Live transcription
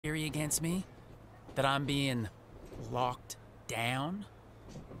theory against me? That I'm being locked down?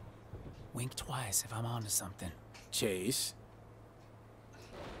 Wink twice if I'm onto something. Chase.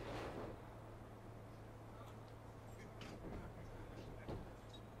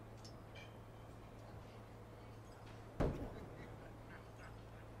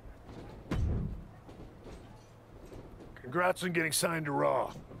 Congrats on getting signed to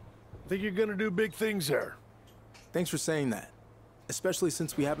Raw. Think you're gonna do big things there. Thanks for saying that. Especially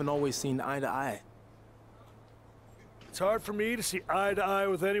since we haven't always seen eye to eye. It's hard for me to see eye to eye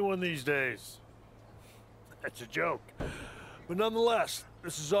with anyone these days. That's a joke. But nonetheless,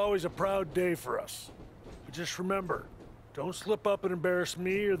 this is always a proud day for us. But just remember, don't slip up and embarrass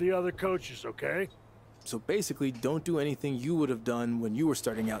me or the other coaches, okay? So basically, don't do anything you would have done when you were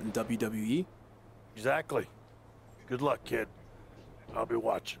starting out in WWE. Exactly. Good luck, kid. I'll be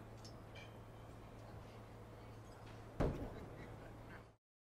watching.